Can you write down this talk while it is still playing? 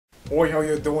Oi, how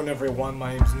you doing everyone?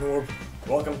 My name's Noob.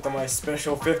 Welcome to my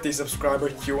special 50 subscriber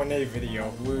Q&A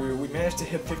video. We managed to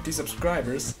hit 50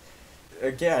 subscribers.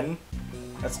 Again.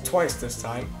 That's twice this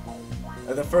time.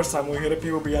 The first time we hit it,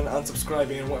 people began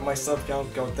unsubscribing and let my sub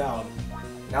count go down.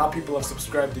 Now people have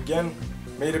subscribed again,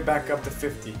 made it back up to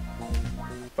 50.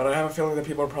 But I have a feeling that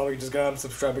people are probably just gonna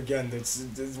unsubscribe again. It's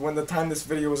when the time this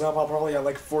video is up, I'll probably have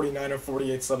like 49 or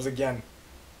 48 subs again.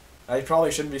 I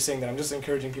probably shouldn't be saying that, I'm just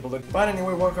encouraging people to... But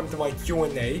anyway, welcome to my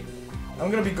Q&A.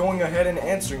 I'm gonna be going ahead and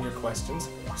answering your questions.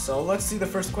 So let's see the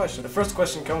first question. The first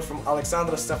question comes from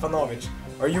Alexandra Stefanovic.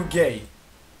 Are you gay?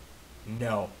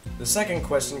 No. The second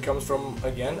question comes from,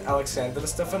 again, Alexandra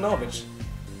Stefanovic.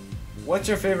 What's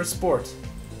your favorite sport?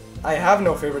 I have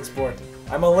no favorite sport.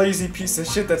 I'm a lazy piece of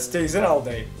shit that stays in all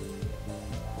day.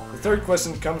 The third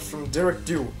question comes from Derek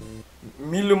Dew.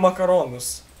 Milu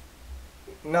Macaronos.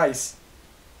 Nice.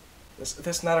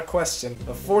 That's not a question.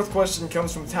 The fourth question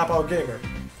comes from Tapout Gamer.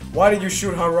 Why did you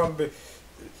shoot Harambe?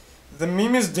 The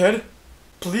meme is dead.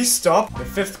 Please stop. The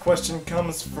fifth question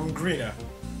comes from Greena.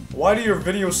 Why do your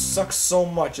videos suck so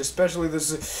much? Especially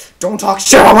this don't talk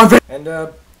shit on my video.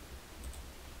 And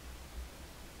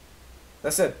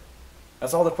that's it.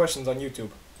 That's all the questions on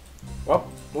YouTube.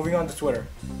 Well, moving on to Twitter.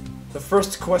 The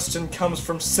first question comes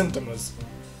from Symptomas.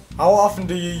 How often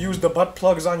do you use the butt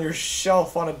plugs on your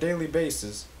shelf on a daily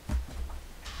basis?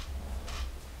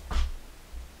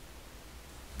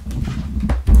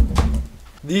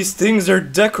 These things are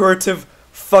decorative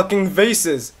fucking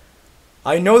vases.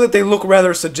 I know that they look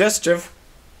rather suggestive,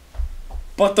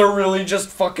 but they're really just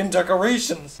fucking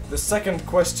decorations. The second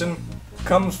question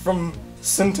comes from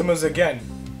Symptomas again.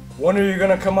 When are you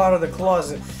gonna come out of the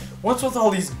closet? What's with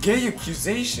all these gay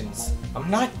accusations? I'm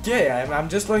not gay, I'm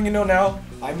just letting you know now,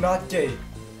 I'm not gay.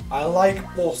 I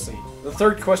like Wolsey. The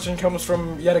third question comes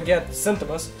from, yet again,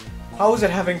 Symptomas. How is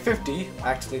it having 50,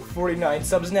 actually 49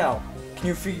 subs now?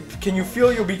 Can you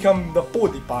feel you'll become the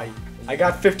PewDiePie? I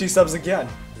got 50 subs again.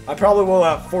 I probably will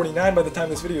have 49 by the time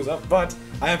this video's up, but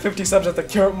I have 50 subs at the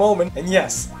current moment, and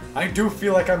yes, I do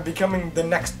feel like I'm becoming the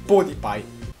next PewDiePie.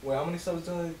 Wait, how many subs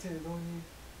do I need?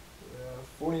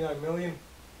 49 million?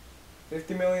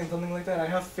 50 million, something like that? I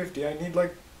have 50, I need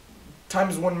like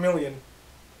times 1 million.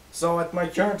 So at my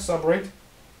current sub rate,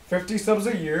 50 subs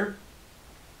a year,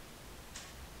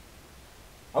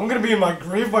 I'm gonna be in my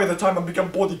grave by the time I become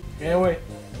PewDiePie. Anyway,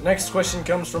 the next question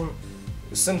comes from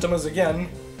Symptomas again.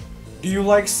 Do you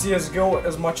like CSGO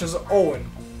as much as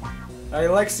Owen? I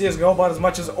like CSGO about as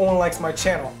much as Owen likes my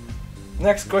channel.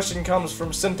 Next question comes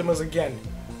from Symptomas again.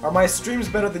 Are my streams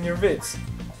better than your vids?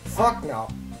 Fuck no.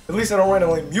 At least I don't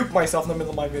randomly mute myself in the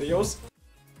middle of my videos.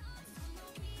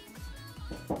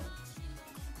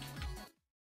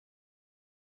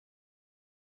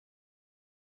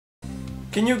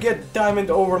 Can you get Diamond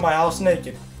over my house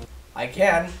naked? I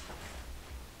can,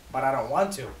 but I don't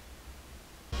want to.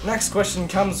 Next question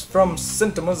comes from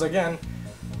Symptomas again.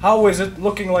 How is it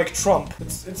looking like Trump?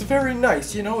 It's very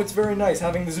nice, you know, it's very nice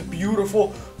having this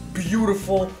beautiful,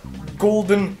 beautiful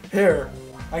golden hair.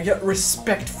 I get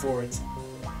respect for it.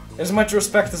 As much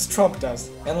respect as Trump does.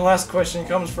 And the last question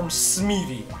comes from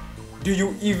Smeevy. Do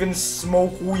you even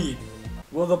smoke weed?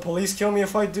 Will the police kill me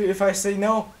if I say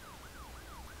no?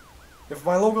 If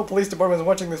my local police department is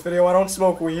watching this video, I don't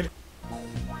smoke weed.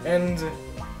 And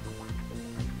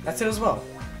that's it as well.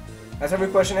 That's every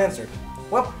question answered.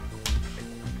 Well,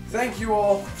 thank you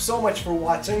all so much for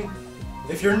watching.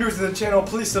 If you're new to the channel,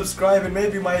 please subscribe, and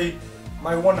maybe my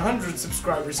 100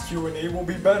 subscribers Q&A will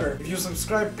be better. If you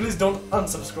subscribe, please don't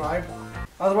unsubscribe.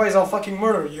 Otherwise, I'll fucking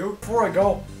murder you. Before I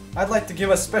go, I'd like to give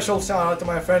a special shout out to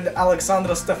my friend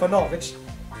Alexandra Stefanovic,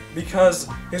 because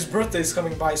his birthday is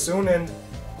coming by soon, and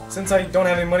since I don't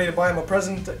have any money to buy him a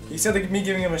present, he said that me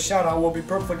giving him a shout out will be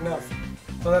perfect enough.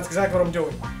 So that's exactly what I'm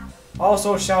doing.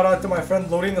 Also, shout out to my friend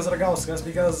Lorinas Ragauskas,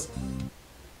 because,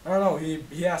 I don't know,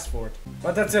 he asked for it.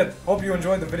 But that's it. Hope you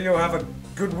enjoyed the video. Have a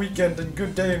good weekend and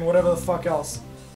good day and whatever the fuck else.